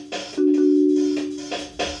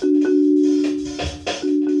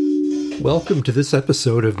Welcome to this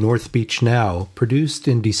episode of North Beach Now, produced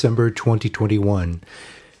in December 2021.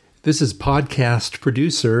 This is podcast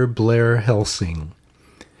producer Blair Helsing.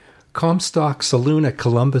 Comstock Saloon at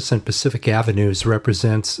Columbus and Pacific Avenues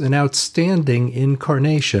represents an outstanding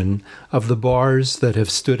incarnation of the bars that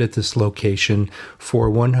have stood at this location for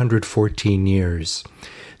 114 years.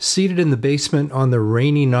 Seated in the basement on the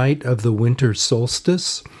rainy night of the winter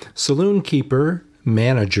solstice, saloon keeper,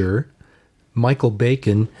 manager, Michael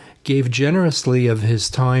Bacon gave generously of his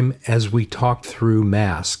time as we talked through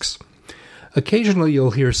masks. Occasionally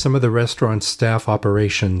you'll hear some of the restaurant staff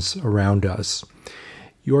operations around us.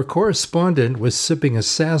 Your correspondent was sipping a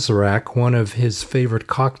Sazerac, one of his favorite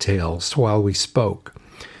cocktails, while we spoke.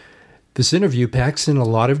 This interview packs in a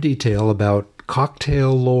lot of detail about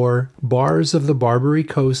cocktail lore, bars of the Barbary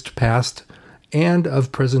Coast past, and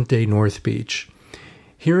of present-day North Beach.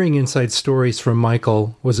 Hearing inside stories from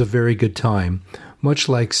Michael was a very good time, much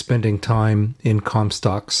like spending time in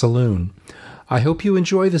Comstock Saloon. I hope you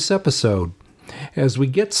enjoy this episode. As we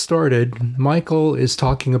get started, Michael is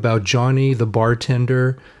talking about Johnny the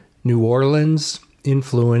bartender, New Orleans,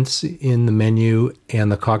 influence in the menu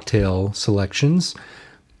and the cocktail selections,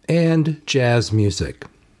 and jazz music.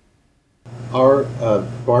 Our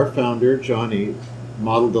bar founder, Johnny,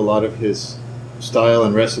 modeled a lot of his style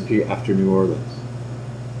and recipe after New Orleans.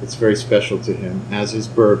 It's very special to him, as is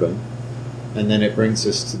bourbon. And then it brings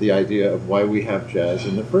us to the idea of why we have jazz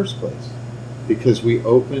in the first place. Because we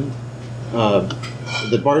opened,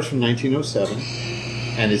 the bar's from 1907,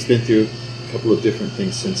 and it's been through a couple of different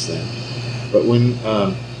things since then. But when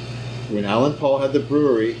Alan Paul had the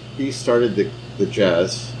brewery, he started the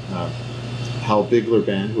jazz. Hal Bigler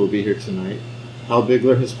Band, who will be here tonight. Hal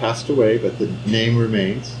Bigler has passed away, but the name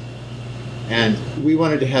remains. And we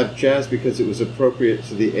wanted to have jazz because it was appropriate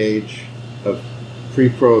to the age of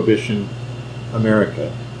pre-Prohibition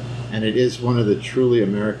America. And it is one of the truly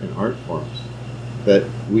American art forms that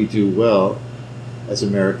we do well as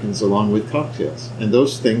Americans along with cocktails. And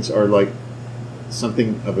those things are like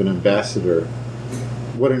something of an ambassador,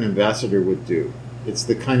 what an ambassador would do. It's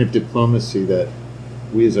the kind of diplomacy that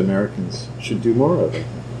we as Americans should do more of, I think.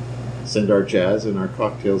 Send our jazz and our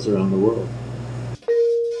cocktails around the world.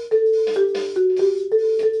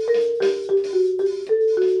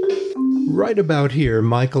 Right about here,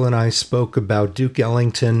 Michael and I spoke about Duke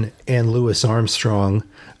Ellington and Louis Armstrong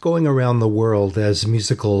going around the world as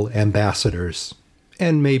musical ambassadors,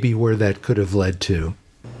 and maybe where that could have led to.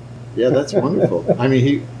 Yeah, that's wonderful. I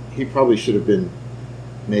mean, he probably should have been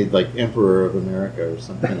made like Emperor of America or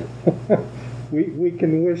something. We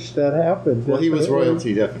can wish that happened. Well, he was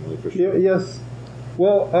royalty, definitely, for sure. Yes.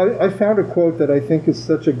 Well, I found a quote that I think is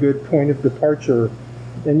such a good point of departure,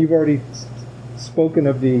 and you've already spoken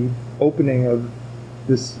of the opening of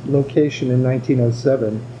this location in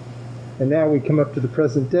 1907. And now we come up to the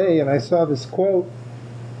present day, and I saw this quote,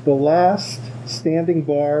 "The last standing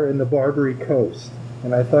bar in the Barbary Coast."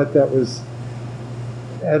 And I thought that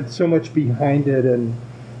had so much behind it, and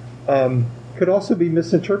could also be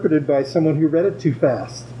misinterpreted by someone who read it too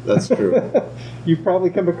fast. That's true. You've probably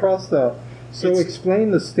come across that. So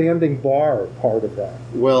explain the standing bar part of that.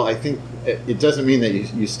 Well, I think it doesn't mean that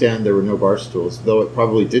you stand, there were no bar stools, though it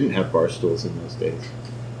probably didn't have bar stools in those days.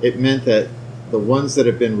 It meant that the ones that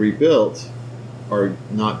have been rebuilt are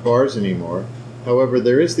not bars anymore. However,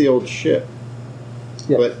 there is the old ship,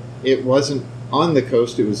 Yes. but it wasn't on the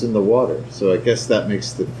coast, it was in the water. So I guess that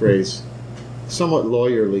makes the phrase somewhat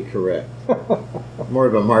lawyerly correct. More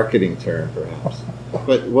of a marketing term, perhaps.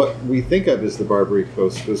 But what we think of as the Barbary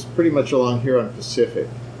Coast was pretty much along here on Pacific.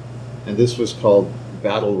 And this was called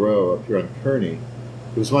Battle Row up here on Kearney.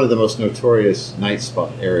 It was one of the most notorious night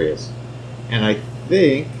spot areas. And I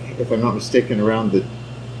think, if I'm not mistaken, around the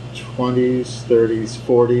 20s, 30s,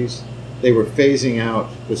 40s, they were phasing out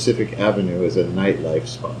Pacific Avenue as a nightlife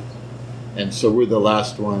spot. And so we're the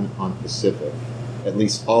last one on Pacific, at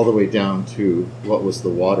least all the way down to what was the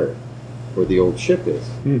water, where the old ship is.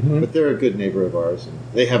 Mm-hmm. But they're a good neighbor of ours, and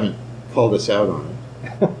they haven't called us out on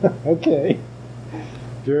it. Okay.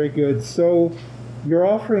 Very good. So your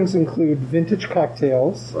offerings include vintage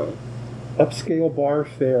cocktails, Right. upscale bar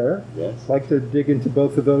fare. Yes. I'd like to dig into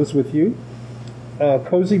both of those with you.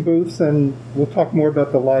 Cozy booths, and we'll talk more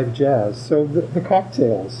about the live jazz. So the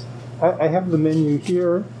cocktails. I have the menu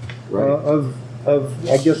here Right. of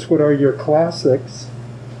I guess what are your classics.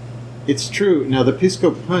 It's true. Now, the Pisco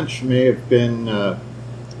Punch may have been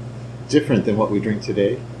different than what we drink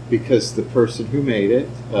today because the person who made it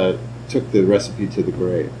took the recipe to the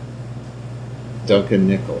grave. Duncan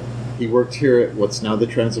Nickel. He worked here at what's now the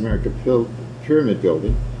Transamerica Pyramid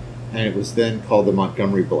Building, and it was then called the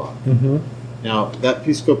Montgomery Block. Mm-hmm. Now, that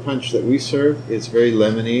Pisco Punch that we serve is very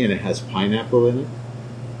lemony and it has pineapple in it.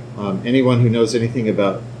 Anyone who knows anything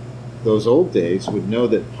about those old days would know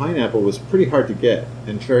that pineapple was pretty hard to get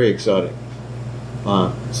and very exotic.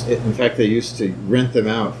 In fact, they used to rent them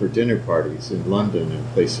out for dinner parties in London and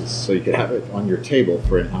places so you could have it on your table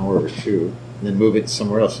for an hour or two and then move it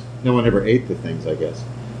somewhere else. No one ever ate the things, I guess.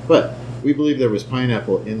 But we believe there was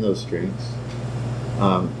pineapple in those drinks.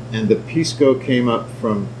 And the Pisco came up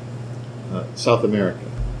from South America.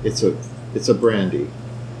 It's a brandy.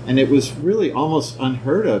 And it was really almost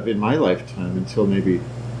unheard of in my lifetime until maybe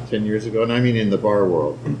 10 years ago. And I mean in the bar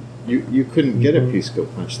world. You couldn't get a Pisco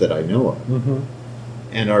Punch that I know of. Mm-hmm.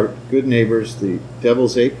 And our good neighbors, the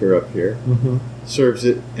Devil's Acre up here, serves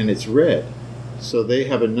it, and it's red. So they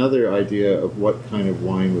have another idea of what kind of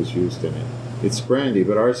wine was used in it. It's brandy,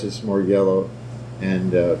 but ours is more yellow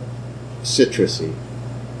and citrusy.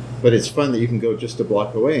 But it's fun that you can go just a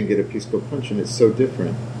block away and get a Pisco Punch, and it's so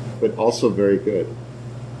different, but also very good.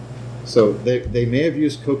 So they may have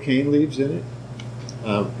used cocaine leaves in it.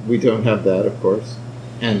 We don't have that, of course.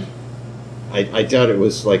 And I doubt it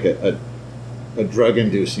was like a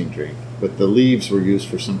drug-inducing drink, but the leaves were used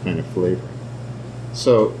for some kind of flavoring.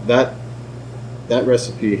 So that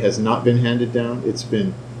recipe has not been handed down. It's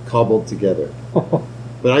been cobbled together.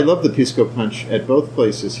 But I love the Pisco Punch at both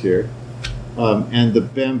places here. And the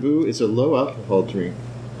Bamboo is a low-alcohol drink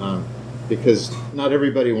because not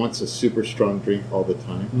everybody wants a super strong drink all the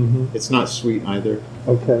time. Mm-hmm. It's not sweet either.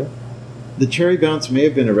 Okay. The Cherry Bounce may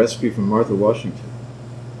have been a recipe from Martha Washington.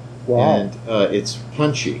 Wow. And it's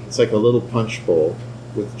punchy. It's like a little punch bowl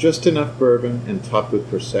with just enough bourbon and topped with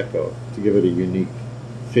Prosecco to give it a unique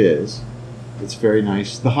fizz. It's very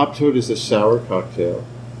nice. The Hop Toad is a sour cocktail.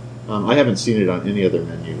 I haven't seen it on any other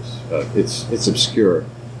menus. It's obscure,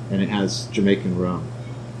 and it has Jamaican rum.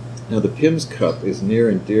 Now, the Pimm's Cup is near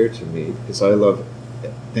and dear to me because I love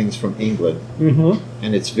things from England,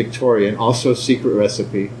 and it's Victorian, also a secret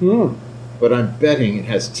recipe, but I'm betting it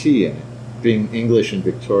has tea in it, being English and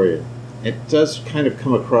Victorian. It does kind of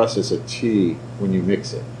come across as a tea when you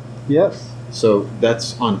mix it. Yes. So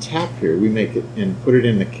that's on tap here. We make it and put it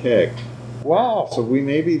in the keg. Wow. So we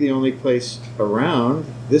may be the only place around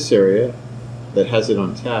this area that has it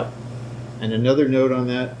on tap. And another note on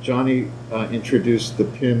that, Johnny introduced the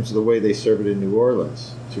Pimm's the way they serve it in New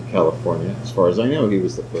Orleans to California. As far as I know, he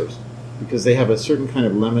was the first. Because they have a certain kind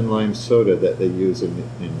of lemon lime soda that they use in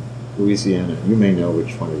Louisiana. You may know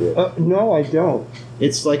which one it is. No, I don't.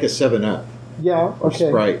 It's like a 7-Up Yeah, or okay.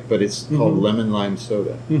 Sprite, but it's called lemon lime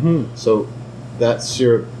soda. Mm-hmm. So that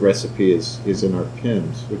syrup recipe is in our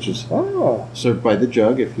Pimm's, which is served by the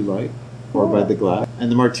jug, if you like, or by the glass.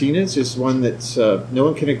 And the Martinez is one that no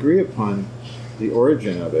one can agree upon the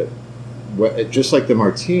origin of it. Just like the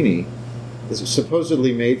Martini, is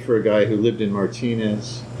supposedly made for a guy who lived in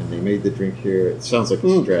Martinez, and they made the drink here. It sounds like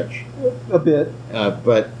a stretch. A bit.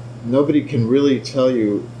 But nobody can really tell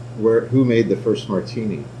you who made the first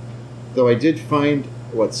Martini. Though I did find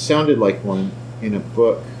what sounded like one in a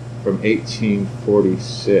book from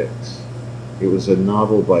 1846. It was a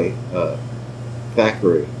novel by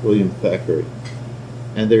Thackeray, William Thackeray.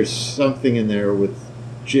 And there's something in there with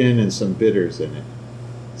gin and some bitters in it.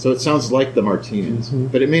 So it sounds like the Martinez,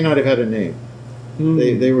 but it may not have had a name.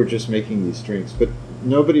 They were just making these drinks. But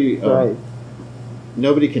nobody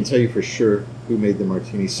can tell you for sure who made the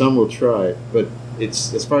Martini. Some will try, but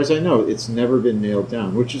it's, as far as I know, it's never been nailed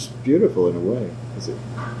down, which is beautiful in a way, because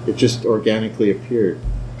it just organically appeared.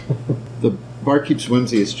 The Barkeep's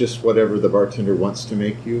Whimsy is just whatever the bartender wants to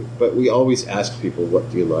make you, but we always ask people,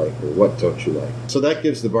 what do you like or what don't you like? So that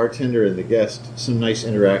gives the bartender and the guest some nice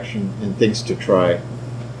interaction and things to try.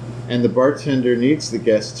 And the bartender needs the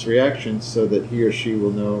guest's reaction so that he or she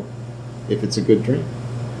will know if it's a good drink.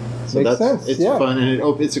 So Makes sense, it's yeah. fun,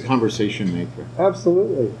 and it's a conversation maker.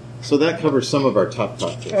 Absolutely. So that covers some of our top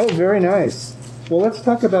cocktails. Oh, very nice. Well, let's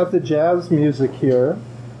talk about the jazz music here.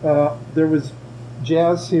 There was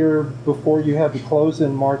jazz here before you had to close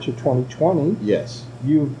in March of 2020. Yes.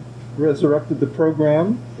 You've resurrected the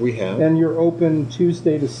program. We have. And you're open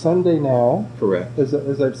Tuesday to Sunday now. Correct.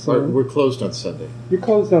 As I've seen. We're closed on Sunday. You're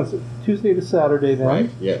closed on Tuesday to Saturday then. Right,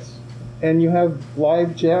 yes. And you have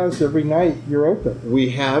live jazz every night. You're open.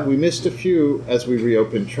 We missed a few as we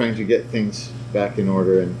reopened, trying to get things back in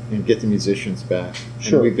order and get the musicians back.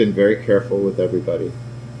 Sure. And we've been very careful with everybody.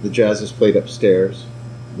 The jazz is played upstairs.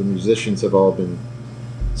 The musicians have all been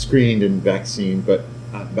screened and vaccinated, but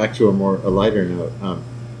back to a lighter note,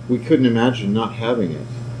 we couldn't imagine not having it.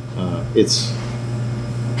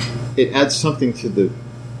 It adds something to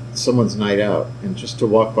someone's night out, and just to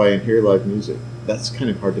walk by and hear live music, that's kind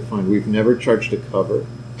of hard to find. We've never charged a cover.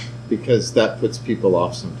 because that puts people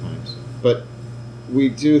off sometimes. But we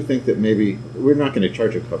do think that maybe we're not going to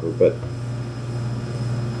charge a cover, but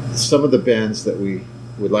some of the bands that we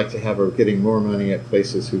would like to have are getting more money at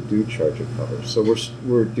places who do charge a cover. So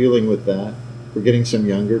we're dealing with that. We're getting some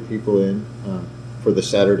younger people in for the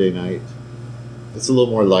Saturday night. It's a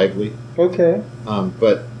little more lively. Okay.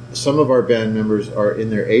 But some of our band members are in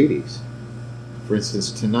their 80s. For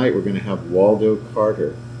instance, tonight we're going to have Waldo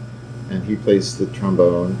Carter, and he plays the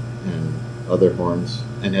trombone and other horns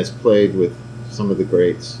and has played with some of the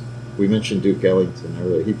greats. We mentioned Duke Ellington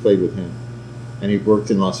earlier. He played with him. And he worked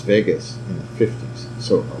in Las Vegas in the 50s.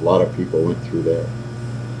 So a lot of people went through there.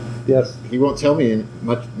 Yes. He won't tell me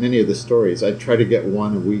many of the stories. I try to get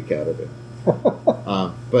one a week out of it.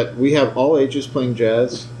 But we have all ages playing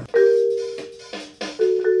jazz.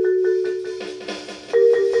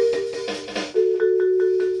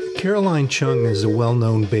 Caroline Chung is a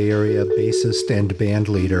well-known Bay Area bassist and band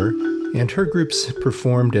leader, and her groups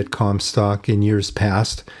performed at Comstock in years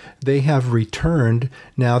past. They have returned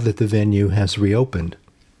now that the venue has reopened.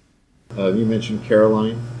 You mentioned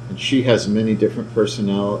Caroline, and she has many different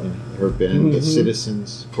personnel in her band, the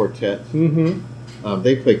Citizens Quartet.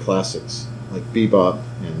 They play classics like bebop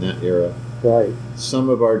and that era. Right. Some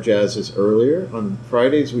of our jazz is earlier. On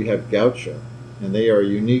Fridays we have Gaucho, and they are a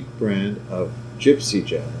unique brand of gypsy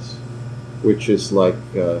jazz, which is like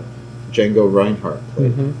Django Reinhardt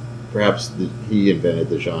played. Perhaps he invented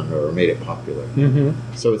the genre or made it popular.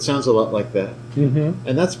 So it sounds a lot like that.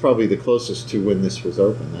 And that's probably the closest to when this was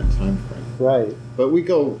open, that time frame. Right. But we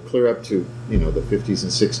go clear up to, the 50s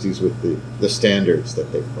and 60s with the standards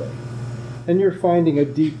that they play. And you're finding a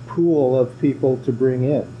deep pool of people to bring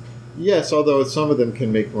in. Yes, although some of them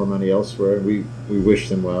can make more money elsewhere. We wish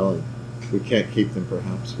them well, and we can't keep them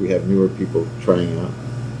perhaps. We have newer people trying out.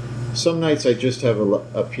 Some nights I just have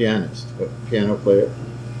a pianist, a piano player,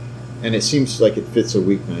 and it seems like it fits a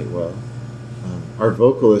weeknight well. Our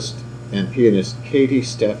vocalist and pianist, Katie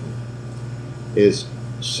Steffen, is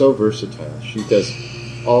so versatile. She does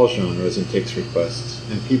all genres and takes requests,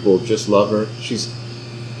 and people just love her.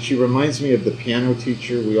 She reminds me of the piano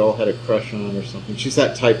teacher we all had a crush on or something. She's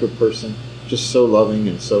that type of person, just so loving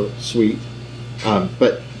and so sweet.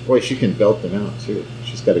 But boy, she can belt them out too.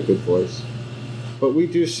 She's got a good voice. But we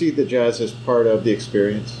do see the jazz as part of the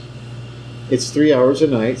experience. It's 3 hours a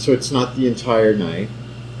night, so it's not the entire night.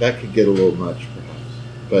 That could get a little much, perhaps.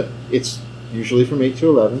 But it's usually from 8 to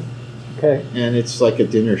 11. Okay. And it's like a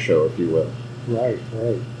dinner show, if you will. Right.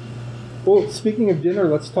 Well, speaking of dinner,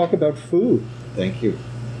 let's talk about food. Thank you.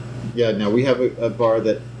 Yeah, now we have a bar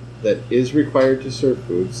that is required to serve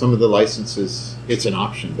food. Some of the licenses, it's an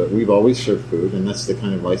option, but we've always served food, and that's the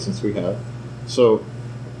kind of license we have. So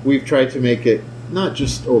we've tried to make it not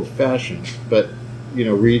just old-fashioned, but,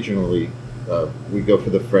 regionally. We go for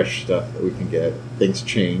the fresh stuff that we can get. Things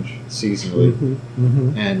change seasonally.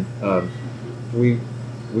 And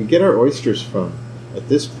we get our oysters from, at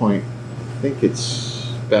this point, I think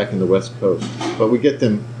it's back in the West Coast, but we get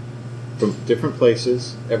them from different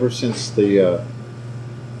places ever since the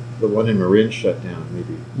one in Marin shut down,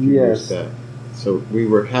 maybe a few years back. So we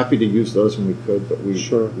were happy to use those when we could, but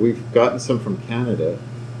we've gotten some from Canada.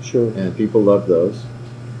 And people love those.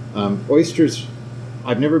 Oysters,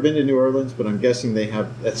 I've never been to New Orleans, but I'm guessing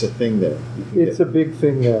that's a thing there. It's a big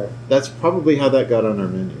thing there. That's probably how that got on our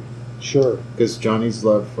menu. Sure. Because Johnny's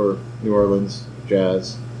love for New Orleans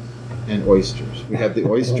jazz and oysters. We have the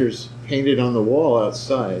oysters painted on the wall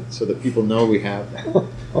outside so that people know we have them.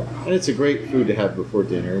 And it's a great food to have before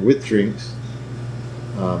dinner with drinks.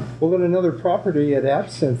 Well, in another property at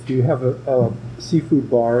Absinthe, you have a seafood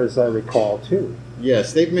bar, as I recall, too.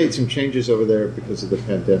 Yes, they've made some changes over there because of the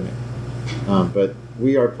pandemic. But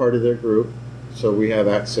we are part of their group, so we have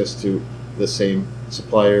access to the same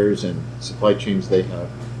suppliers and supply chains they have.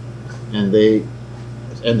 And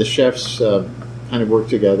the chefs kind of work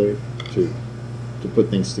together to put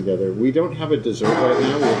things together. We don't have a dessert right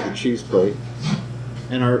now. We have the cheese plate.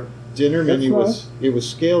 And our dinner menu was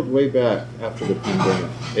scaled way back after the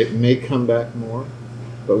pandemic. It may come back more,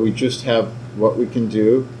 but we just have what we can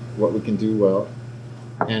do well.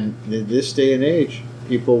 And in this day and age,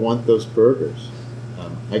 people want those burgers.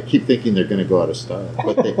 I keep thinking they're going to go out of style,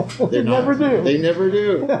 but they're not. Never do. They never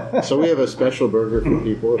do. So we have a special burger for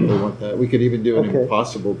people if they want that. We could even do an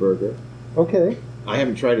Impossible Burger. Okay. I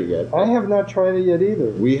haven't tried it yet. I have not tried it yet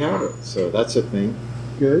either. We have it, so that's a thing.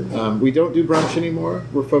 Good. We don't do brunch anymore.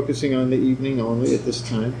 We're focusing on the evening only at this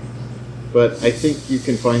time. But I think you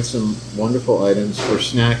can find some wonderful items for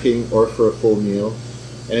snacking or for a full meal.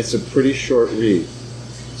 And it's a pretty short read.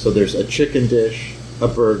 So there's a chicken dish, a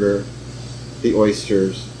burger, the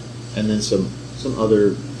oysters, and then some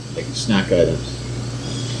other like snack items.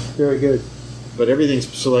 Very good. But everything's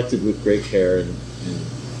selected with great care, and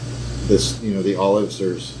this, the olives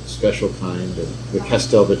are special kind, and the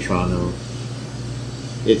Castelvetrano.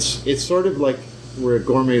 It's sort of like we're a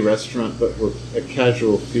gourmet restaurant, but we're a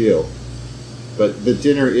casual feel. But the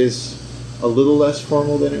dinner is a little less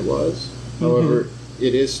formal than it was. However,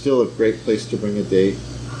 it is still a great place to bring a date.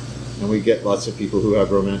 And we get lots of people who have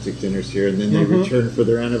romantic dinners here, and then they return for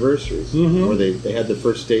their anniversaries, or they had the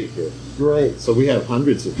first date here. Great. So we have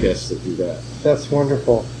hundreds of guests that do that. That's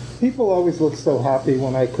wonderful. People always look so happy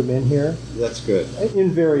when I come in here. That's good.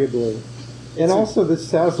 Invariably. And also the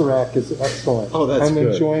Sazerac is excellent. Oh, that's good.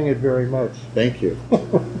 I'm enjoying it very much. Thank you.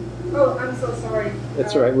 Oh, I'm so sorry.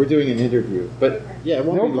 That's all right. We're doing an interview. But, yeah, it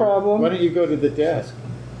won't No be long. problem. Why don't you go to the desk?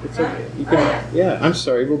 It's okay. You can, yeah, I'm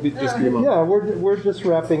sorry. We'll just be a moment. Yeah, we're just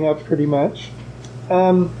wrapping up pretty much.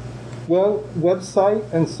 Well,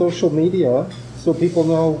 website and social media, so people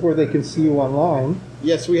know where they can see you online.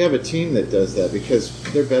 Yes, we have a team that does that because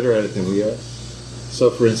they're better at it than we are. So,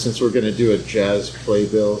 for instance, we're going to do a jazz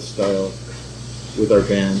playbill style with our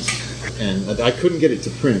bands. And I couldn't get it to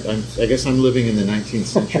print. I guess I'm living in the 19th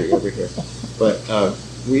century over here. But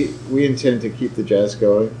we intend to keep the jazz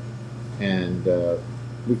going. And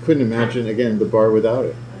we couldn't imagine, again, the bar without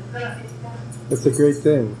it. It's a great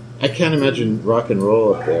thing. I can't imagine rock and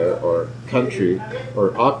roll up there, or country,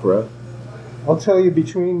 or opera. I'll tell you,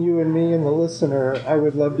 between you and me and the listener, I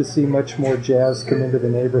would love to see much more jazz come into the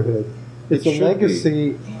neighborhood. It's a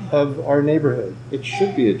legacy of our neighborhood. It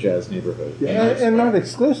should be a jazz neighborhood. Yeah, and not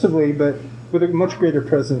exclusively, but with a much greater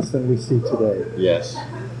presence than we see today. Yes.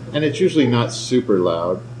 And it's usually not super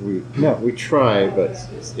loud. We try, but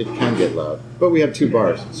it can get loud. But we have 2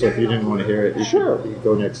 bars, so if you didn't want to hear it, you could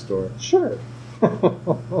go next door. Sure.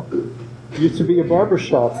 Used to be a barber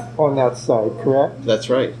shop on that side, correct? That's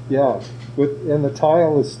right. Yeah. And the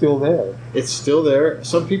tile is still there. It's still there.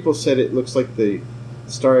 Some people said it looks like the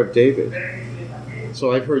Star of David.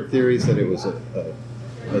 So I've heard theories that it was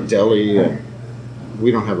a deli. And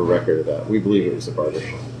we don't have a record of that. We believe it was a barber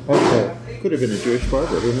shop. Okay. Could have been a Jewish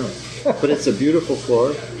barber, who knows? But it's a beautiful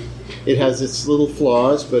floor. It has its little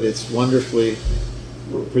flaws, but it's wonderfully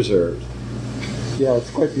preserved. Yeah, it's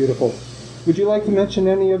quite beautiful. Would you like to mention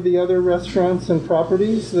any of the other restaurants and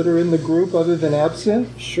properties that are in the group other than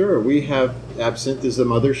Absinthe? Sure. We have Absinthe is the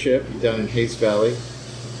mothership down in Hayes Valley.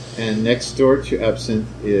 And next door to Absinthe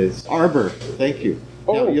is Arbor. Thank you.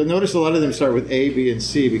 Oh. Now, you'll notice a lot of them start with A, B, and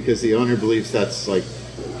C because the owner believes that's like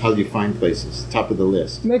how you find places, top of the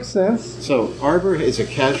list. Makes sense. So Arbor is a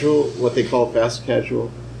casual, what they call fast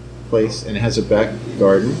casual place, and it has a back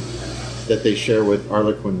garden that they share with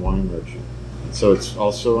Arlequin Wine Merchant. So it's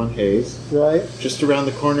also on Hayes. Right. Just around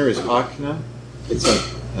the corner is Acna. It's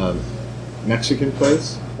a Mexican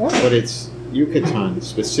place, but it's Yucatan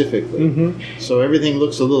specifically. So everything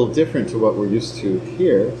looks a little different to what we're used to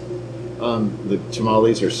here. The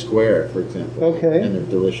tamales are square, for example. Okay. And they're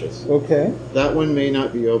delicious. Okay. That one may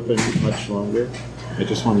not be open much longer. I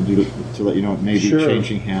just wanted you to let you know it may be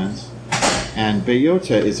changing hands. And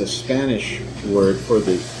bellota is a Spanish word for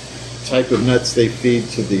the type of nuts they feed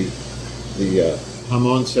to the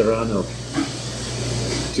jamón serrano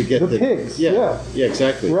to get the pigs. Yeah,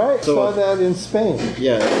 exactly. Right. So, saw that in Spain.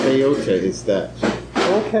 Yeah, bellota is that.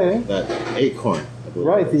 Okay. That acorn.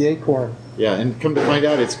 Right, the acorn. Yeah, and come to find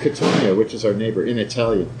out, it's Cattonia, which is our neighbor in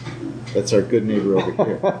Italian. That's our good neighbor over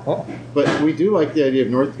here. But we do like the idea of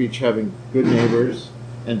North Beach having good neighbors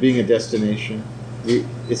and being a destination.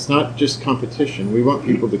 It's not just competition. We want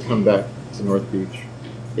people to come back to North Beach.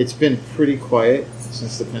 It's been pretty quiet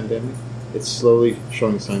since the pandemic. It's slowly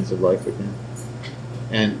showing signs of life again.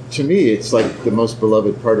 And to me, it's like the most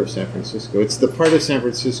beloved part of San Francisco. It's the part of San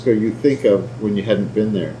Francisco you think of when you hadn't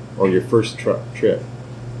been there, or your first trip.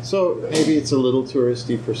 So maybe it's a little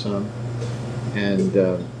touristy for some. And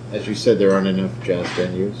as you said, there aren't enough jazz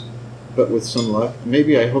venues. But with some luck,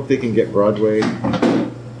 maybe I hope they can get Broadway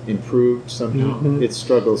improved somehow. It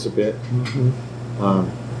struggles a bit.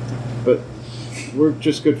 But we're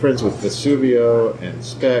just good friends with Vesuvio and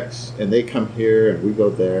Specs, and they come here and we go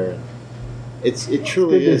there. It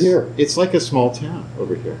truly is. It's like a small town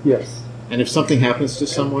over here. Yes. And if something happens to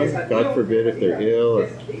someone, God forbid, if they're ill, or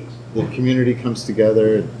the community comes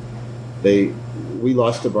together. And we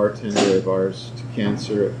lost a bartender of ours to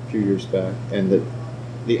cancer a few years back, and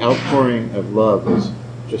the outpouring of love was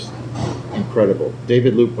just incredible.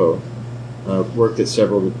 David Lupo worked at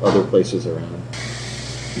several other places around.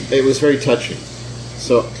 It was very touching.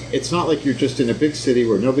 So it's not like you're just in a big city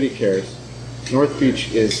where nobody cares. North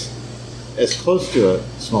Beach is as close to a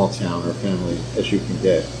small town or family as you can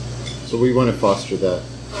get. So we want to foster that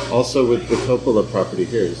Also with the Coppola property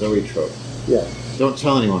here, Zoetrope. Yeah. Don't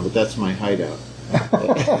tell anyone, but that's my hideout.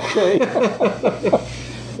 Okay.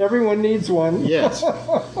 Everyone needs one. Yes.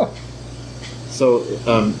 So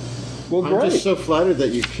Well, I'm great. just so flattered that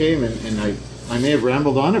you came, and I may have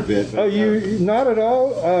rambled on a bit. But, Oh, you not at all.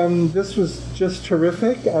 This was just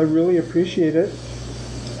terrific. I really appreciate it.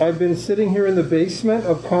 I've been sitting here in the basement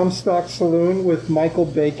of Comstock Saloon with Michael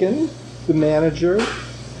Bacon, the manager.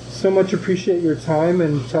 So much appreciate your time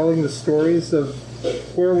and telling the stories of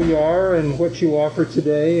where we are and what you offer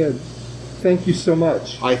today. And thank you so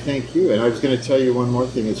much. I thank you. And I was going to tell you one more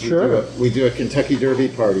thing. Is Sure. we do a Kentucky Derby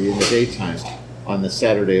party in the daytime on the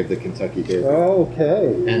Saturday of the Kentucky Derby.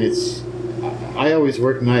 Okay. And I always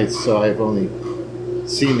work nights, so I've only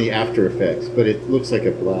seen the after effects, but it looks like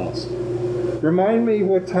a blast. Remind me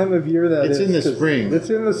what time of year that It's is. in the 'cause spring. It's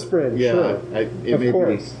in the spring. Yeah, Sure. it Of may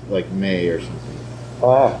course. be like May or something.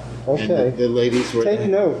 Ah. And Okay. the ladies wear Take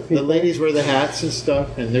note, The people. ladies wear the hats and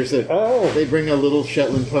stuff, and Oh. they bring a little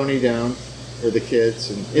Shetland pony down for the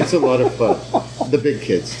kids, and it's a lot of fun. The big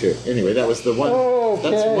kids too. Anyway, that was the one. Oh,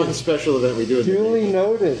 okay. That's one special event we do in the Duly day.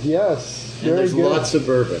 noted. Yes. And Very there's good. lots of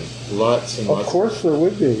bourbon, lots and Of lots course there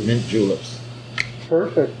would of be. mint juleps.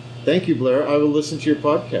 Perfect. Thank you, Blair. I will listen to your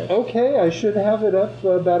podcast. Okay, I should have it up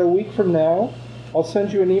about a week from now. I'll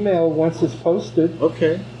send you an email once it's posted.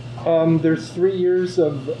 Okay. There's 3 years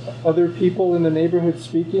of other people in the neighborhood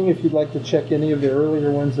speaking if you'd like to check any of the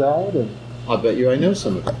earlier ones out. And I'll bet you I know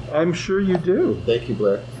some of them. I'm sure you do. Thank you,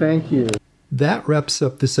 Blair. Thank you. That wraps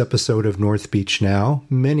up this episode of North Beach Now.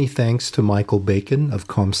 Many thanks to Michael Bacon of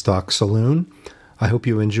Comstock Saloon. I hope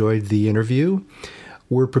you enjoyed the interview.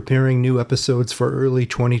 We're preparing new episodes for early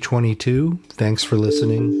 2022. Thanks for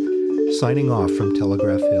listening. Signing off from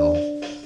Telegraph Hill.